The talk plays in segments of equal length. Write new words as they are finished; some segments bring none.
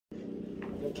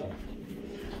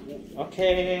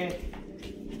Okay.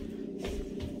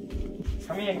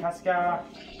 Come here, Kaska.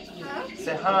 Huh?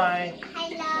 Say hi.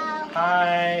 Hello.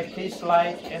 Hi. Please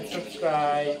like and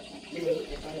subscribe.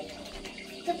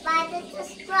 Goodbye to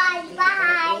subscribe.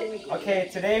 Bye. Okay,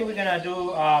 today we're gonna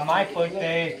do my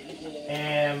birthday,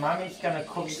 and mommy's gonna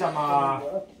cook some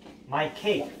my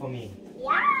cake for me.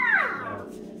 Yeah.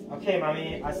 Okay,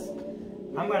 mommy,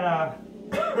 I'm gonna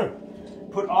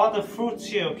put all the fruits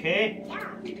here, okay? Yeah.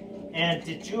 And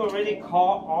did you already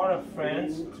call all the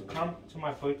friends to come to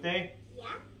my birthday?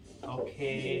 Yeah.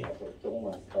 Okay.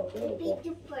 Maybe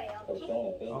to pray,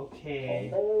 okay?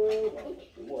 Okay.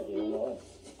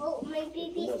 Oh, my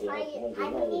baby's tired. I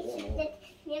need to get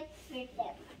milk for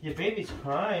them. Your baby's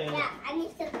crying. Yeah, I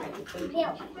need to get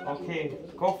milk. Okay,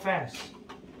 go fast.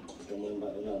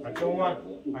 I don't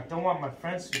want my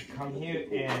friends to come here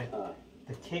and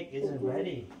the cake isn't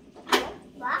ready.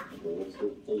 What?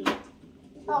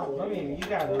 Oh. Mommy, you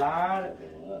got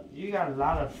a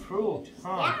lot of fruit,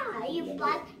 huh? Yeah,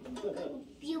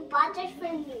 you bought it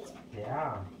for me.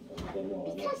 Yeah.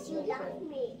 Because you love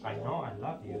me. I know I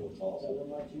love you.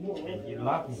 And you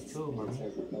love me too, mommy.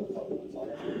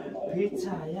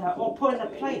 Pizza, yeah. Oh, put in a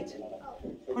plate.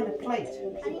 Put in a plate.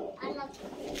 I love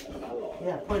you.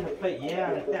 Yeah, put in a plate.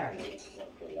 Yeah, like that.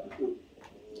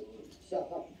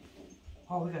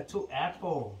 Oh, we got 2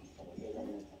 apples.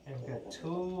 And we got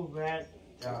 2 red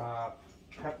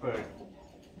pepper.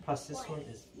 Plus this one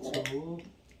is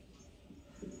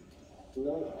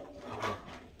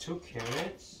 2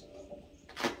 carrots.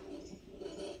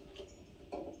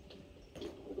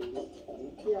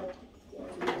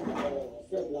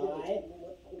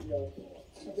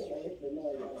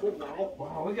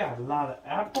 Wow, we got a lot of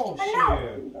apples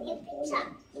here. You pizza.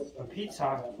 A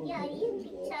pizza? Yeah, you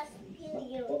pizza.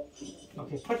 You.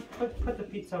 Okay, put the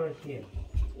pizza right here.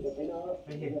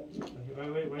 Right here.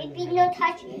 Right Baby, here. no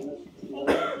touch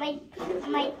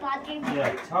my body.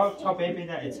 Yeah, tell baby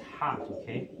that it's hot,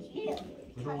 okay? Yeah.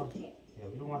 We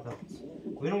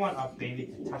don't want our baby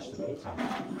to touch the pizza.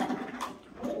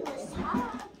 It's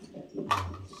hot.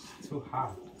 It's too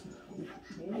hot.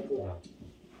 Yeah.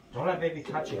 Don't let baby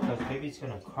touch it because baby's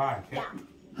gonna cry, okay? Yeah.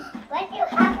 Why do you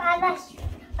have all that?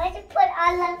 Why do you put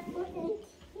all that food in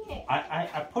here?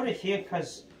 I put it here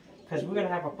because we're gonna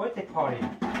have a birthday party.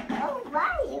 Oh,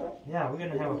 why? Yeah, we're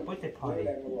gonna have a birthday party.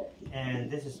 And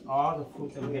this is all the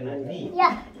food that we're gonna need.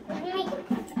 Yeah.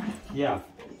 Yeah.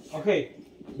 Okay.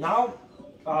 Now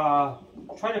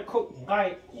try to cook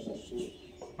gai.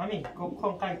 Mommy, go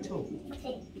cook gai too.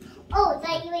 Okay. Oh,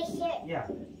 that you were here. Yeah.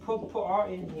 Put all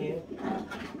in here.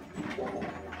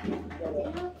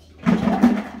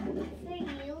 For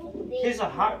you, baby. Here's a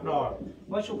hot dog.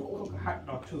 Why don't you cook a hot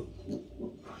dog too?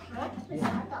 Huh?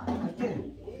 Okay.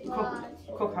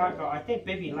 Cook hot dog. I think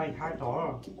baby like hot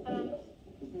dog.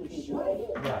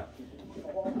 Yeah.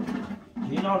 Do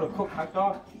you know how to cook hot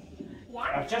dog?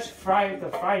 Yeah. Just fry the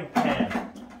frying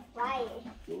pan. Why?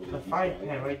 The frying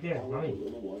pan right there, mommy.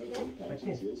 Right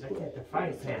there, the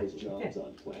frying pan. Right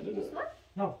there. This one?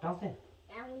 No, down there.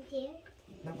 Down here.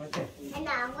 No, right there. And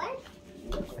that one?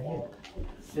 Right here.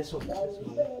 This one.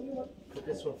 Put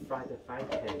this one fry the frying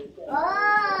pan. Oh!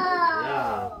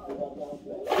 Yeah.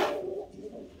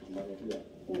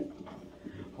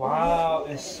 Wow,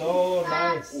 it's so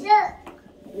nice. Look.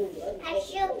 I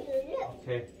showed you. Look.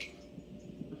 Okay.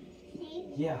 See?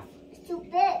 Yeah. It's too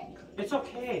big. It's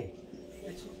okay.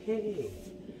 It's okay.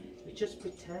 We're just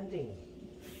pretending.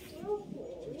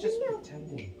 We're just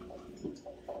pretending.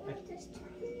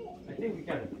 I think we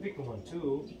got a bigger one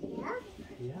too. Yeah?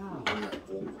 Yeah.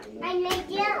 I made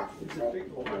you. It's a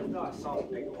bigger one. I thought I saw a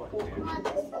bigger one there. Oh,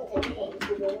 this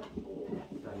is big.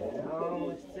 What the hell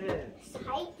is this? It's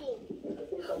hiding.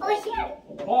 Oh, here.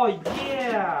 Oh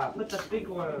yeah! Put the big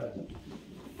one.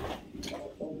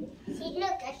 See,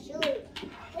 look, I showed you.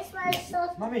 This one is so.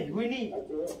 Mommy, we need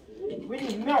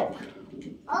milk.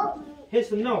 Oh, Here's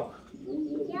the milk.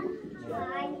 yeah.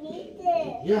 I need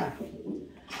this. Yeah.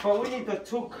 But we need the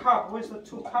 2 cup. Where's the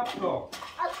 2 cups go?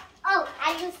 Oh,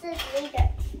 I use this later.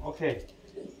 Okay.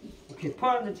 Okay,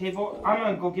 put it on the table. I'm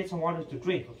gonna go get some water to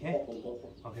drink, okay?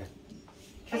 Okay.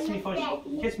 Kiss me first.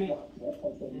 Kiss me.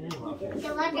 Okay.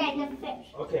 The water and the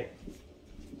fish. Okay.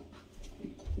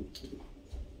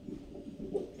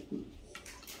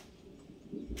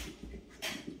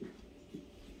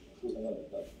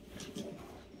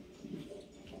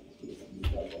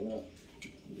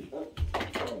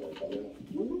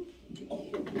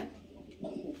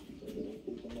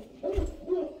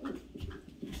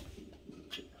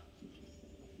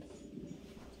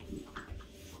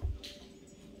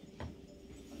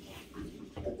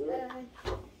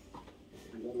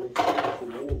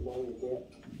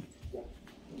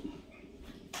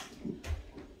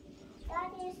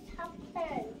 Daddy's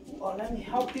something. Oh, let me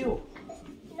help you.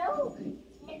 No,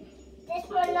 this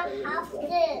one not have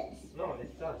this. No,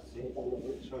 it does. See? I'll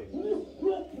show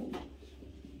you.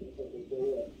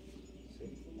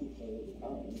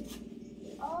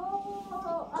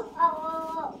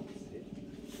 Oh.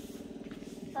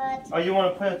 But Oh, you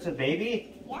want to put it to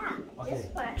baby? yeah, Okay. this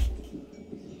one.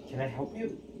 Can I help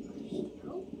you?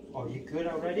 Oh, you good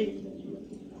already?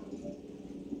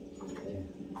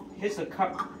 Here's the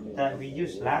cup that we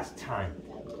used last time.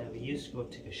 That we used to go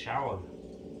take a shower.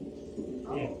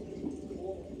 Here.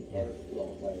 Yeah.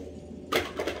 I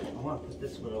want to put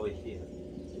this one over here.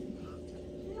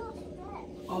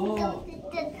 Oh.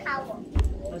 The towel.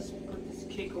 Let's put this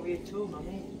cake over here too,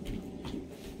 Mommy.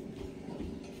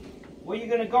 Where you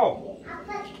gonna go? I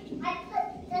put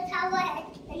the towel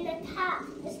in the top.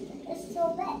 It's so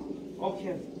big.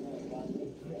 Okay.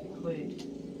 Wait.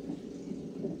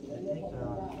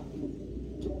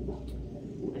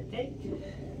 I think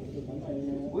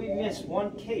we missed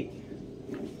one cake.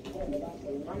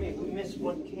 Mommy, we missed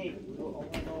one cake. Oh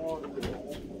no,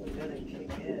 where the other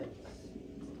cake is?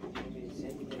 Maybe it's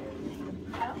in there.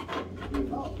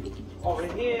 Oh,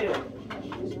 right here.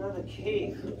 There's another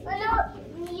cake. Oh no,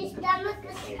 your stomach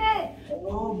is hurt.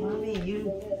 Oh, Mommy, you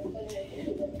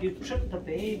tripped the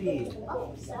baby.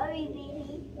 Oh, sorry,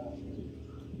 baby.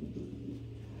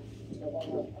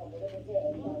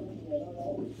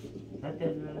 Not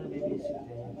that little baby sit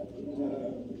there.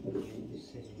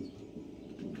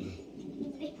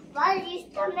 Why does your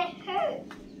stomach hurt?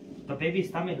 The baby's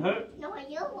stomach hurt? No,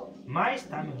 you. My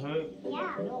stomach hurt?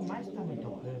 Yeah. No, my stomach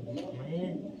don't hurt,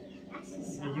 man.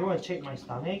 That's You want to check my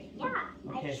stomach? Yeah.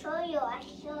 Okay. I show you.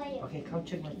 Okay, come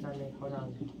check my stomach. Hold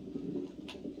on.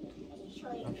 I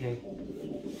show you. Okay.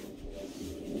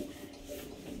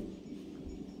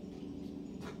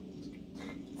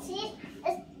 See,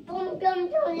 it's boom, boom,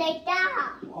 boom like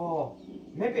that. Oh,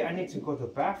 maybe I need to go to the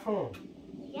bathroom.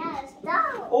 Yeah, it's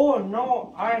down. Oh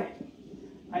no, I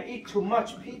eat too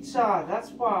much pizza. That's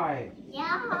why.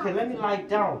 Yeah. Okay, let me lie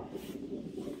down.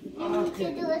 You need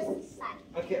to do this side.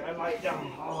 Okay, I lie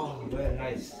down. Oh, very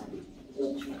nice.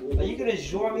 Are you gonna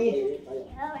join me? Oh,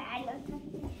 I don't.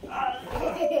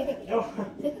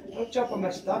 Don't jump on my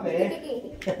stomach.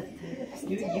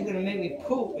 You're gonna make me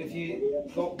poop if you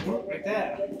go poop like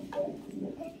that.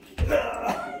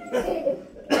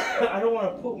 I don't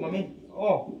want to poop, Mommy.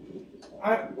 Oh,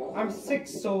 I'm sick,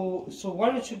 so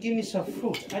why don't you give me some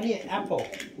fruit? I need an apple.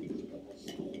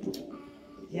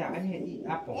 Yeah, I need to eat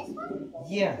apple. This one?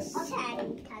 Yes. Okay, I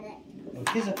can cut it. Oh,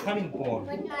 here's a cutting board.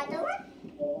 With another one?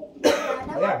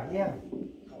 Another one? Yeah.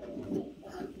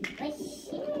 Right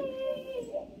here.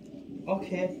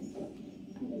 Okay.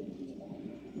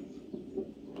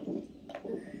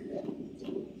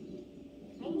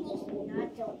 I need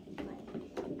another one.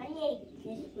 I need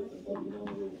this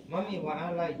one. Mommy, when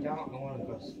I lie down, I want to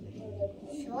go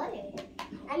sleep. Sure.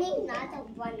 I need another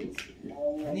one.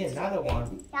 I need another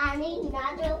one. Yeah, I need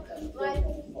another one.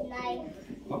 Like,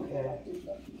 Okay.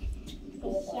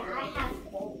 yeah, I have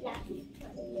left.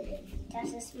 Does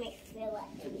this make me feel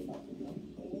like?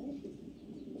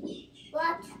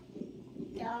 What?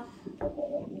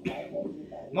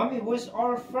 Mommy, where's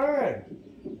our friend?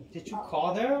 Did you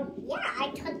call them? Yeah, I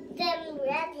took them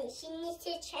ready. She needs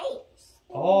to change.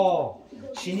 Oh,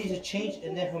 she needs to change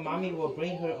and then her mommy will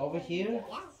bring her over here?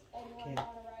 Yes. Okay.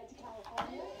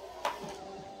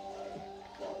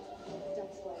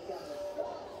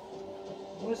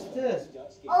 What's this?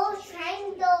 Oh,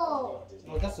 triangle.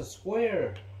 Oh, that's a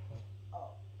square.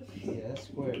 Yeah, that's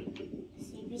square.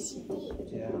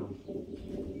 CBCD. Yeah.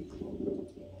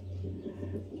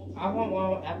 I want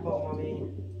one apple, Mommy.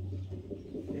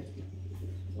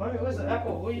 Mommy, where's the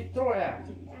apple? Where you throw it at?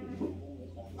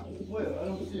 Wait, I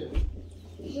don't see it.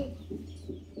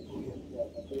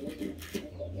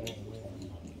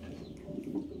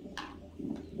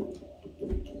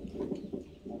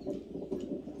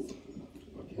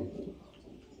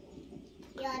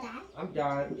 You're done? I'm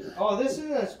done. Oh, this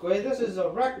isn't a square. This is a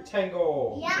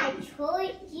rectangle. Yeah, I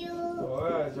told you.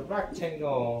 Oh, it's a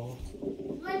rectangle.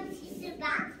 Want to see the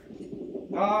back?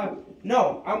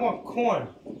 No, I want corn.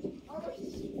 Oh, sure.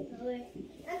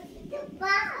 Let's get the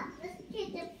back. Let's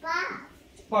get the back.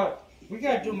 But we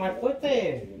gotta do my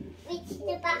birthday. We get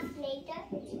the back later.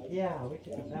 Yeah, we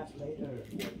can do that later.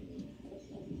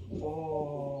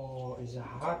 Oh, is it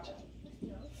hot?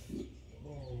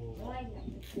 Oh. Why not?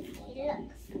 Look.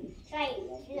 Try it.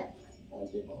 Look.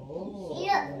 Oh.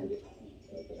 Look.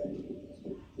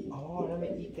 Oh, let me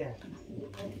eat that.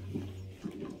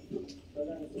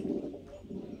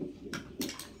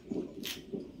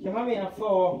 Okay, mommy,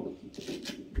 for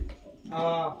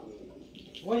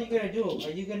what are you gonna do?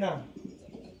 Are you gonna?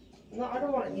 No, I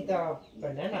don't want to eat the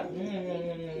banana.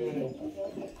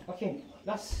 Okay,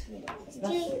 let's go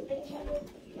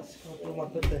do one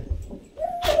birthday.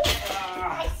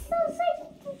 I'm so excited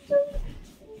to do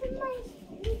my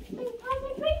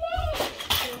private birthday.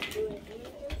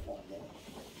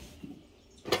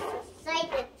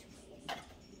 Excited.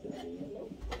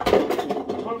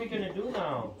 What are we gonna do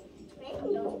now? I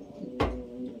don't know. I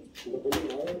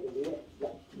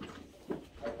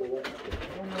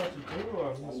don't know what to do. I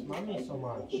miss mommy so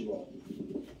much. You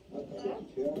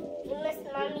miss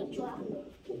mommy too.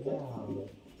 Yeah.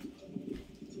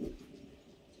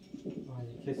 Oh,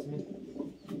 you kiss me?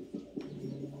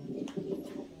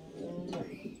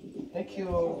 Thank you.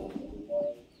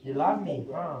 You love me,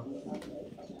 huh?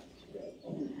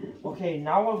 Okay,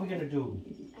 now what are we gonna do?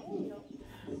 I don't know.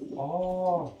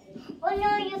 Oh, Oh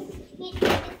no, your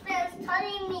friend's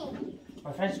telling me.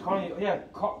 my friend's calling you. Yeah,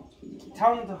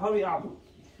 tell him to hurry up.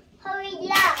 Hurry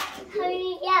up,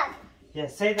 hurry up. Yeah,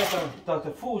 say that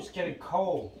the food's getting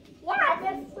cold. Yeah,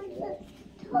 the food is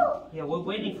cold. Yeah, we're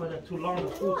waiting for them too long.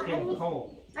 The food's getting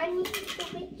cold. I need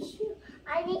to wait you.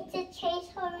 I need to change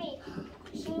hurry.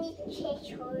 She needs to change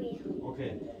hurry.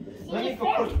 Okay. See Let me you go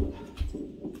put.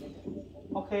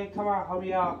 Okay, come on,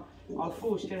 hurry up. Our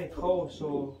food's getting cold,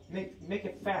 so make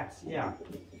it fast. Yeah.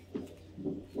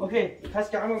 Okay,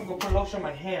 Kaska, I'm gonna go put lotion on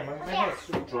my hand. My hand's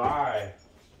so dry.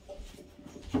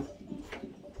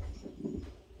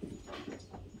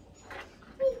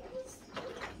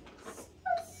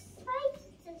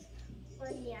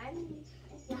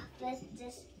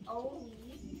 This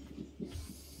only.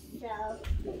 So.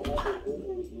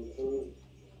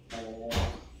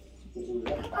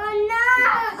 Oh no!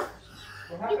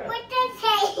 You put the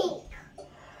cake.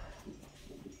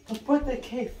 The birthday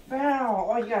cake fell.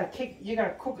 Oh, you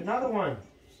gotta cook another one.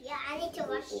 Yeah, I need to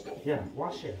wash it. Yeah,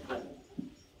 wash it.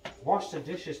 Wash the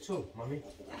dishes too, mommy.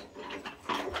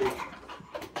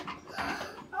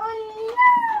 Oh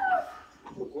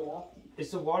no!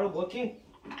 Is the water working?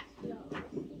 No.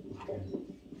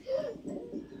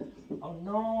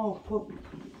 Okay.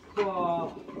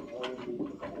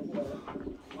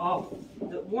 Oh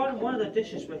no! One of the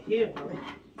dishes right here, mommy.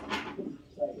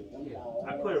 Here, I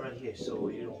put it right here so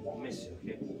you don't miss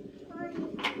it.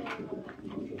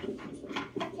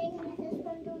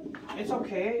 Okay. It's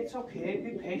okay. It's okay.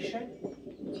 Be patient.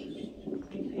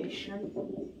 Be patient.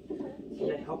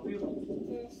 Can I help you?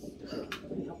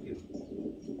 Let me help you.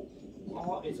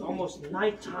 Oh, it's almost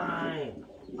nighttime.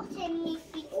 Okay, let me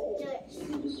fix this.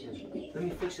 Let me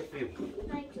fix it for you.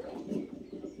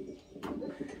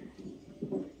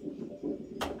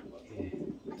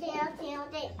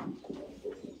 Okay.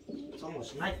 It's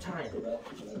almost nighttime.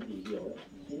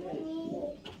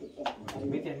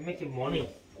 Make it morning.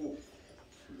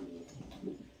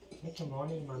 Make it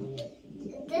morning, mommy.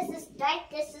 This is dark.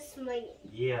 This is morning.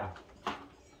 Yeah.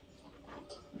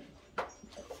 I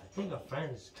think a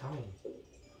friend is coming.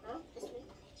 Huh?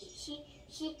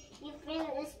 Your friend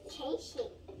is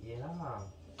changing. Yeah.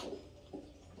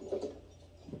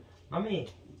 Mommy,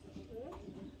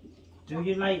 do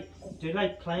you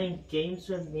like playing games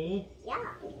with me?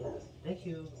 Yeah. Yeah. Thank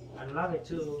you. I love it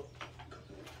too.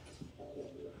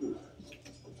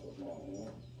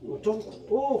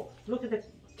 Oh, look at the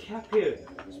cap here.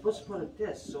 You're supposed to put it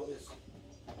this so it's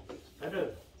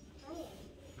better.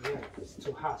 Yeah, it's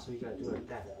too hot, so you gotta do it like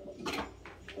that.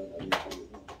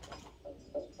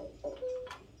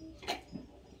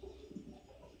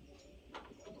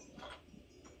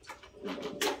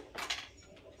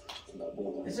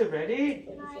 Is it ready?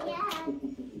 Not yet.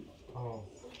 Oh,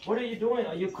 what are you doing?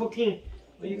 Are you cooking?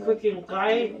 Are you cooking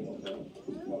guy?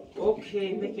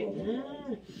 Okay, make it.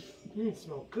 It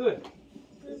smells good.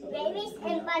 Babies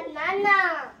and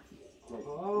banana.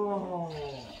 Oh.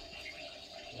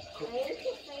 Thank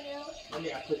you for you. Let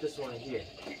me. I put this one here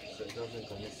so it doesn't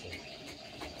go missing.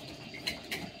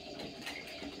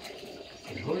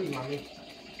 Hurry, mommy.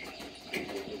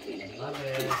 Love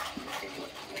it.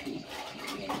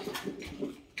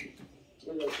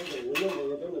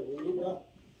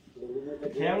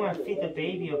 Okay, I'm gonna feed the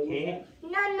baby, okay?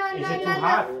 No. Is it too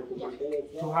hot?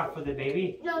 Too hot for the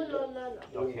baby? No.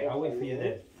 Okay, I'll wait for you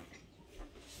then.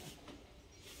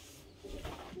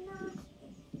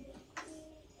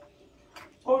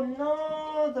 Oh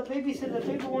no, the baby said the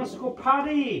baby wants to go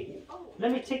potty.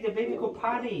 Let me take the baby go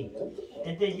potty.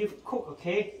 And then you cook,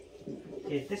 okay?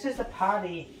 Okay, this is the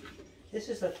potty. This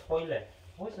is the toilet.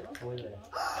 Where's the toilet?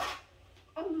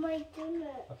 Oh my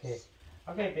goodness. Okay.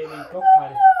 Okay, baby, go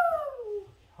potty.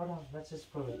 Hold on, let's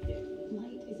just put it here.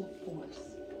 Light is a force.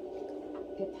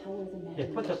 Here,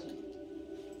 put the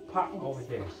pot over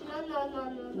there.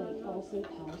 No.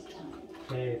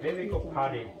 Okay, baby go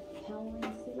potty.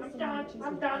 I'm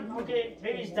done. Okay,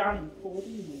 baby's done.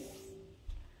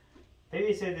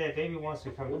 Baby said that baby wants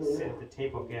to come and sit at the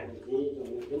table again.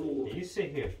 You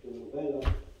sit here.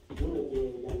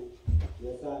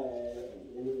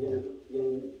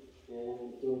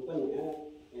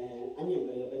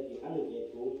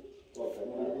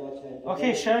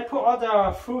 Okay, should I put all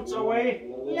the fruits away?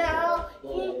 No,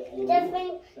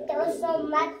 there was so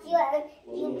Matthew and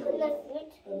you put the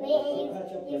fruit away and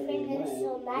you finish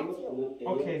so Matthew.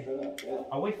 Okay,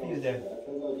 I'll wait for you then.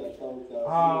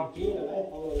 Are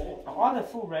all the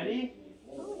food ready?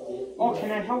 Oh,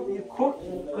 can I help you cook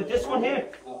with this one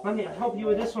here? Let me help you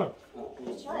with this one.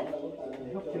 Sure. I'll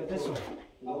help you with this one.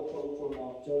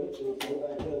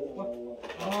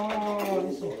 Oh,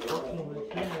 this is cooking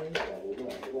with here.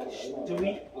 Do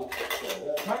we?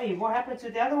 Mommy, what happened to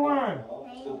the other one?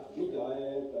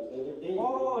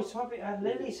 Oh, it's probably at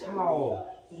Lily's house.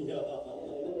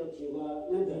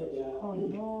 Oh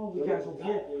no, we gotta go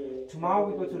get it. Tomorrow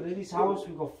we go to Lily's house,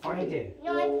 we go find it.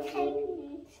 No, I can't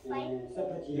find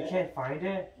it. You can't find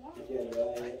it?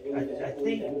 I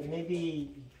think maybe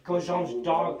Gojong's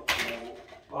dog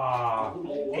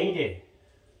ate it.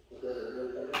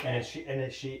 And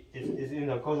she is in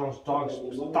the Gojong's dog's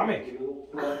stomach.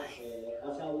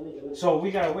 So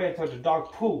we gotta wait until the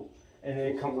dog poop, and then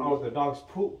it comes out of the dog's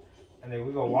poop, and then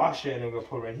we gonna wash it and then we're gonna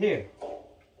put it right here.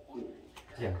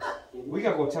 Yeah. We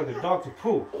gotta go tell the dog to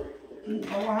poop.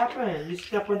 Oh, what happened? You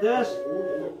step on this?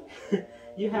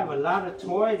 You have a lot of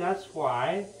toy, that's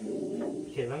why.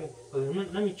 Okay,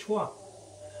 let me try.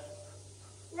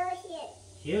 No, here.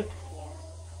 Here?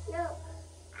 No,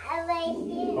 I right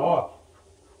here. Oh.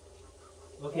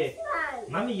 Okay. This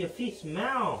one. Mommy, your feet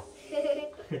smell.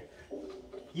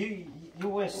 You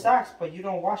wear socks, but you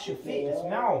don't wash your feet. It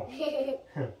smells. I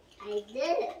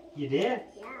did. You did?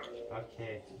 Yeah.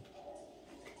 Okay.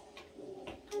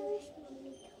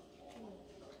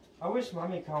 I wish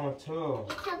Mommy come too.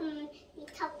 You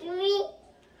copy me?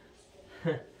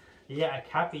 Yeah, I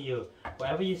copy you.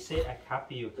 Whatever you say, I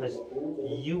copy you. Because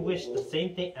you wish the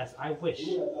same thing as I wish.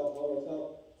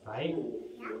 Right?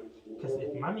 Yeah. Because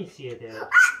if Mommy see it there,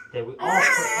 then we all put,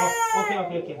 oh,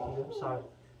 okay. I'm sorry.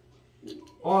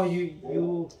 Oh, you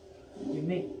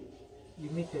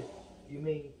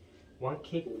make one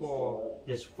cake for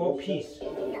this 4 piece. No,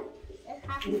 it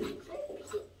has 3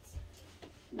 pieces.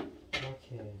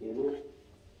 Okay.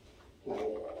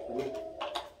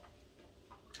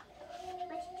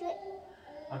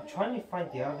 I'm trying to find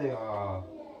the other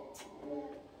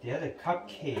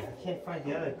cupcake. I can't find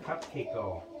the other cupcake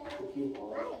though. I think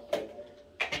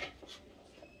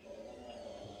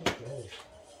the other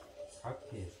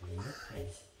cupcake is missing.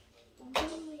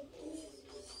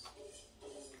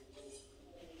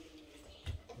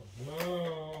 No.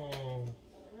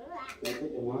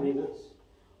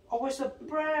 Oh, where's the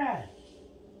bread?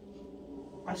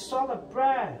 I saw the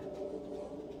bread.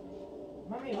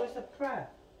 Mommy, where's the bread?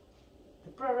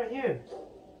 The bread right here.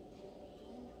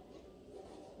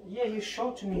 Yeah, you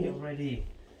showed to me already.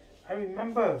 I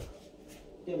remember.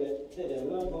 Oh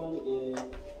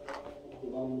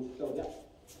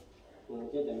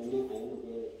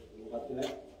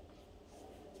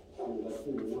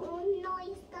no,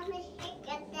 he's gonna hit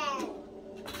at that.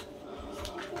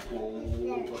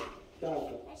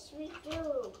 Yes, we do.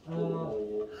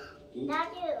 Now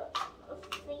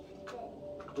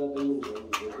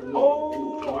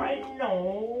Oh, I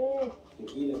know.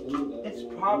 It's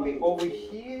probably over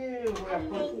here. Where I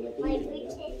put.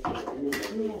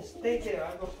 Stay there.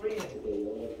 I go free it.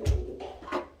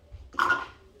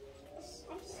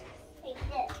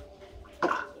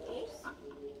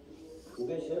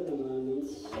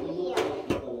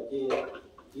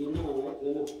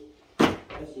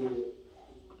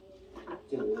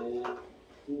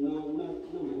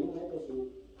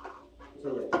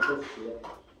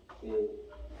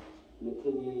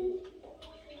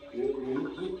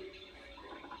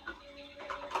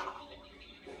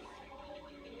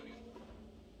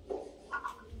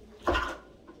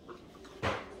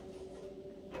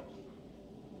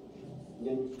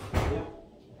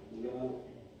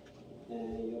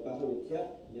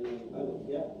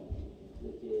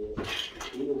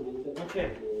 Okay.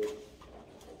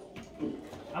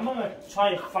 I'm gonna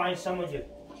try to find some of your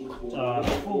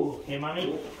food, okay,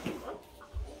 Mommy?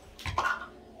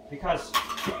 Because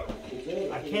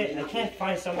I can't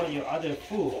find some of your other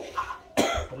food,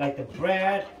 like the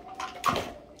bread,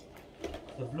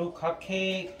 the blue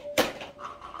cupcake,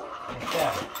 like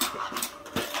that.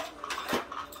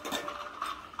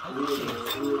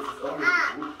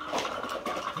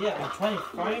 Yeah, I'm trying to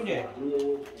find it.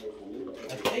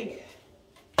 I think.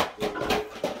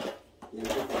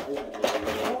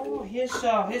 Oh, here's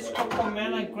Coco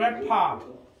and Grandpa.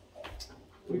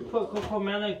 We put Coco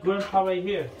and Grandpa right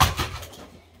here.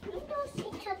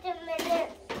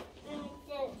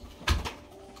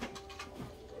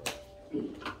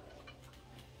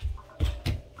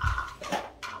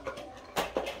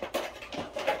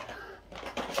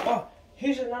 Oh,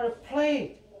 here's another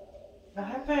plate. What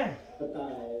happened?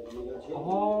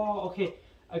 Oh, okay.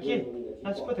 Again,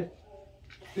 let's put the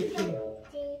big thing.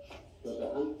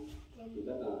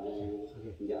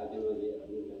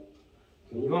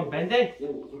 You want Band-Aid?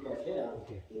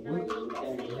 Okay.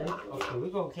 We're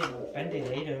going to get Band-Aid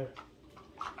later.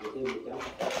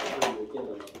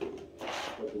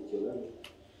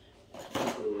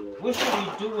 What should we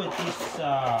do with this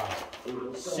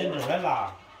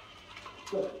Cinderella?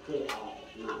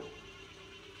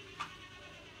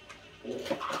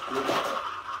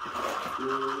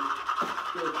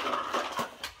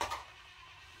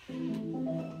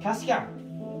 Kaska,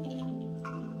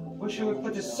 where should we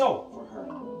put the soap?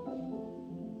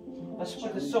 Let's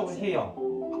put the soap here.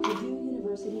 Purdue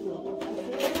University Global,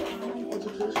 online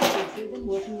education for proven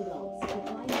working adults. To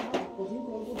find out, Purdue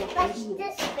Global. What's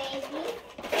this, baby?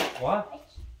 What?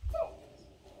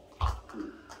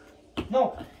 No,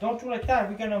 don't do like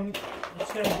that. It's gonna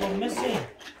go missing.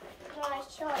 No, I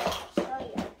show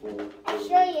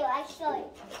you.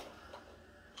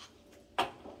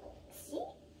 See?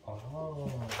 Oh.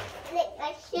 Look, I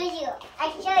show you.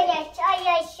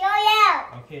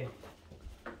 Okay.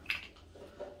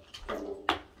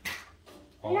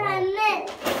 No, I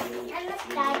miss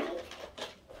Daddy.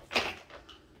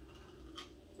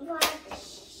 What's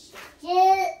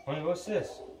this? Wait, what's this?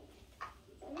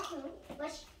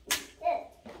 What's this?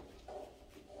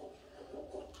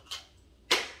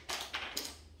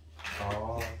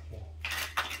 Oh, okay.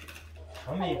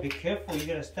 Mommy, be careful. You're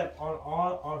gonna step on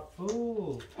all our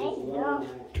food. I know.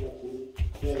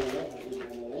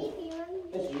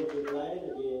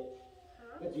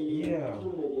 Yeah.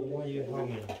 Why are you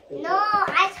hugging? No,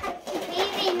 I touched the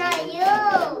baby, not you.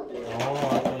 Oh,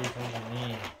 I thought you were talking to me.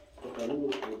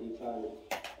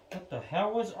 What the hell?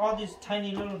 What's all these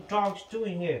tiny little dogs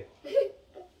doing here?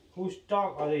 Whose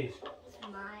dog are these?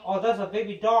 Mine. Oh, that's a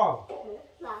baby dog.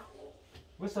 Well,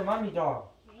 Where's the mommy dog?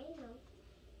 I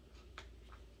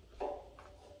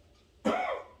know.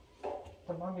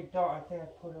 The mommy dog, I think I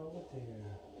put it over there.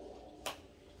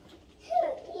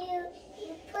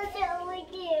 You put it over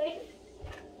there.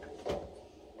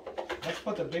 Let's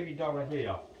put the baby dog right here,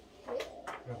 y'all. You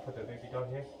gonna put the baby dog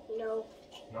here? No.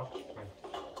 No? Fine.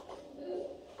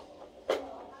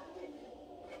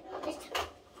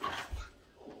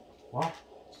 What?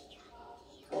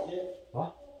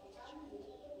 What?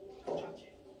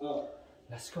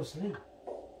 Let's go sleep.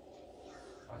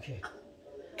 Okay.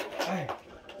 Hey,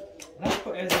 let's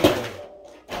put everything away.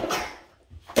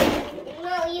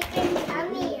 No, you can tell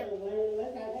me.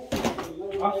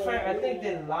 Our friend, I think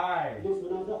they lied.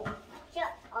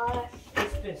 Shut up.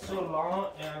 It's been so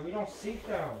long and we don't see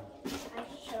them. I'll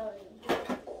show you.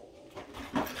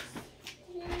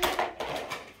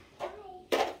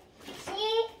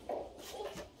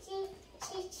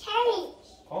 She changed.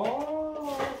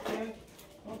 Oh, okay.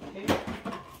 Okay.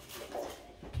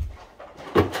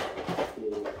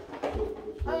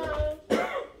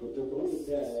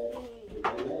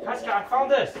 Kaska, I found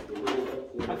this.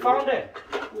 I found it.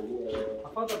 I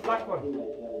found the black one.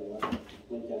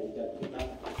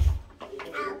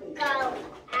 I'll go.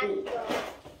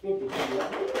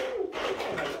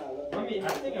 Mommy, I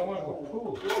think I want to go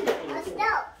pool. Let's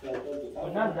go.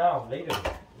 But not now, later.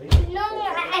 No,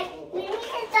 we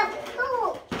need the pool.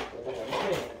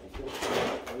 Okay.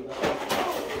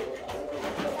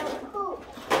 The pool.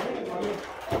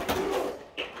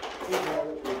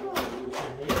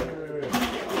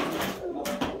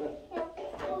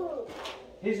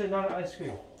 Here's another ice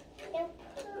cream.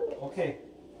 Okay,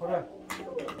 hold on.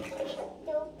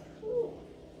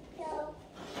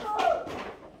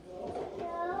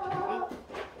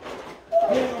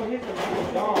 Here's another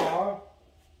dog.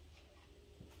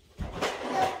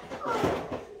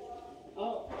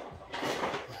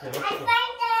 Okay, let's I go.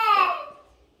 found it.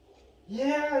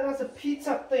 Yeah, that's a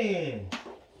pizza thing.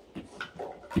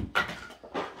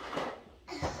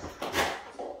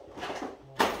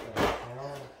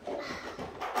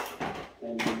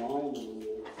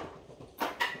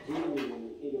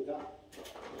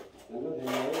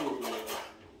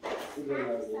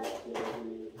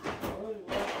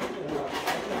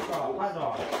 Hot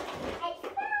dog. I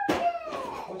found it.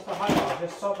 What's the hot dog?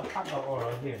 Just saw the hot dog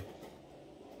right here.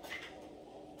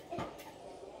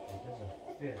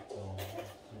 fit though.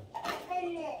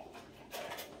 Open it.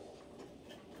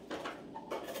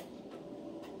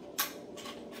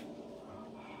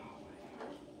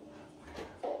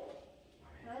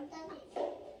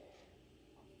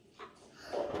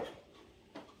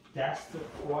 That's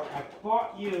what I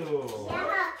bought you.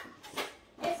 Yeah.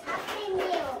 It's Happy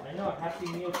Meal. I know, Happy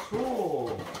Meal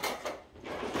too.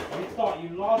 You thought you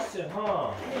lost it,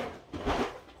 huh?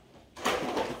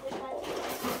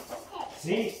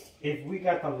 See, if we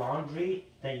got the laundry,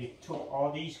 then you took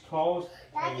all these clothes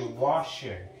and you wash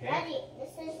it, okay? Daddy,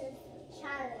 this is a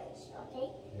challenge,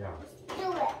 okay? Yeah. Let's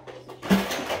do it.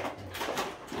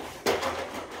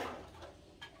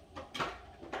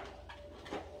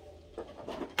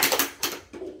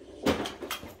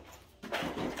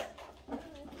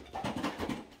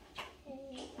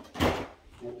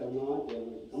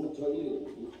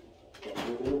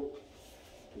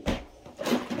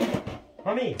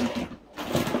 Mommy,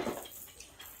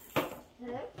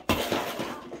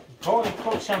 go and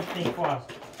cook something for us.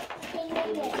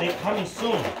 They're coming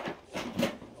soon.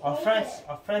 Our friends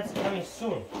are coming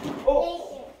soon.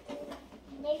 Oh!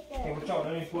 Okay, watch out,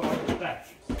 let me put on the back.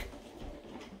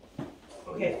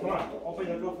 Okay, come on, open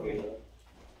the door for me.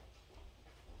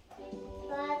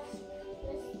 But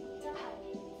let's start.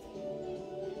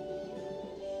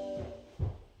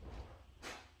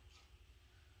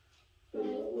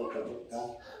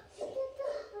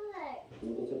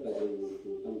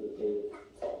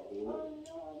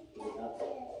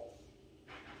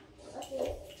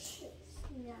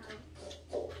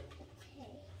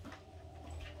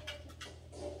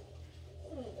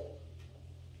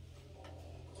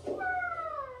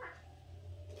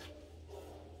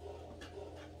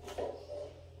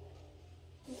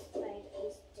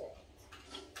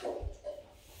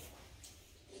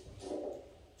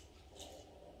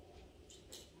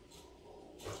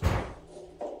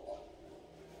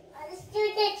 Let's do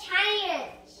the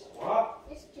challenge. What?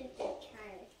 Let's do the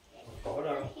challenge. Hold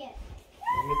on. Here.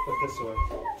 Let me put this away.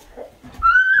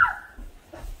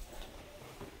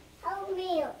 Help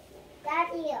me.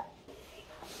 Daddy.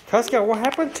 Kaska, what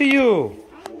happened to you?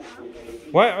 I know.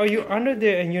 Why are you under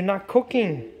there and you're not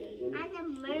cooking? I'm a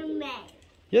mermaid.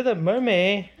 You're the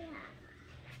mermaid.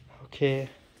 Okay.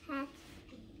 Huh?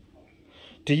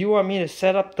 Do you want me to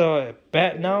set up the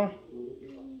bed now?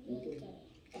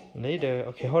 Later.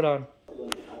 Okay, hold on.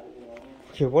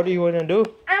 Okay, what do you want to do?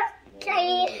 I'm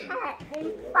trying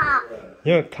to fall.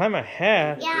 You want to climb my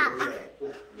hair? Yeah.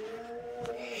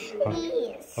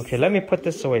 Please. Okay, let me put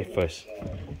this away first.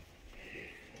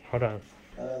 Hold on.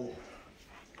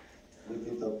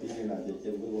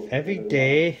 Every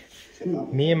day,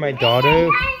 me and my daughter,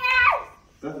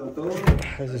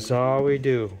 this is all we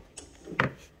do.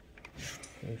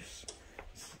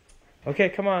 Okay,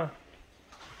 come on.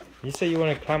 You said you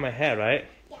want to climb my hair, right?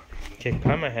 Yeah. Okay,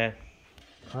 climb my hair.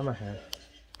 Climb my hair.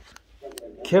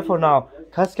 Careful now.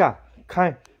 Kaska,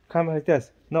 climb like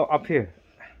this. No, up here.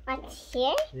 What's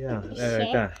here? Yeah, there,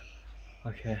 like that.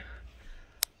 Okay.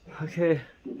 Okay.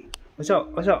 Watch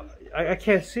out, watch out. I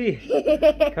can't see.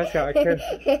 Kaska, I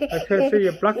can't see.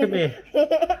 You're blocking me.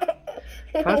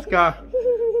 Kaska.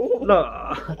 Look,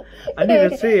 I need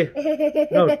to see.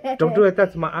 No, don't do it.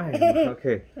 That's my eye.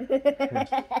 Okay.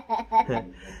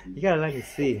 You gotta let me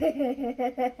see.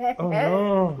 Oh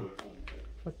no.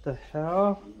 What the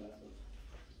hell?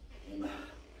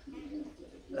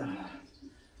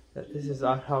 This is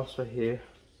our house right here.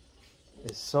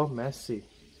 It's so messy.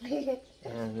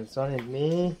 And it's only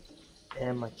me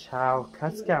and my child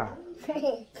Kaska.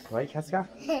 Right, Kaska?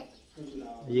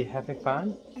 Are you having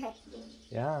fun?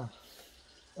 Yeah.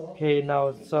 Okay,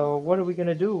 now, so what are we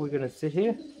gonna do? We're gonna sit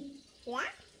here? Yeah.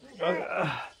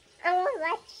 Uh, I want to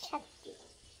watch Chucky.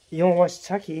 you wanna watch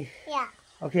Chucky? Yeah.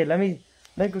 Okay, let me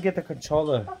go get the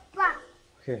controller. Papa.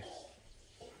 Okay.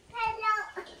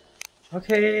 Hello.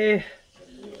 Okay.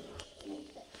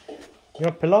 You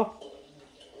want pillow?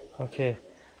 Okay.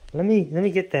 Let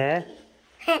me get that.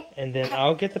 And then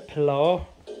I'll get the pillow.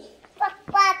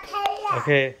 Papa, hello.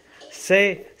 Okay.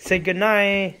 Say good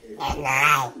night.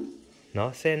 Hello.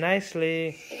 No, say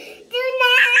nicely. Do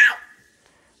not.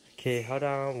 Okay, hold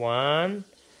on. 1,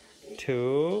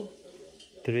 2,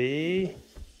 3.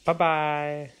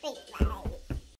 Bye-bye. Wait.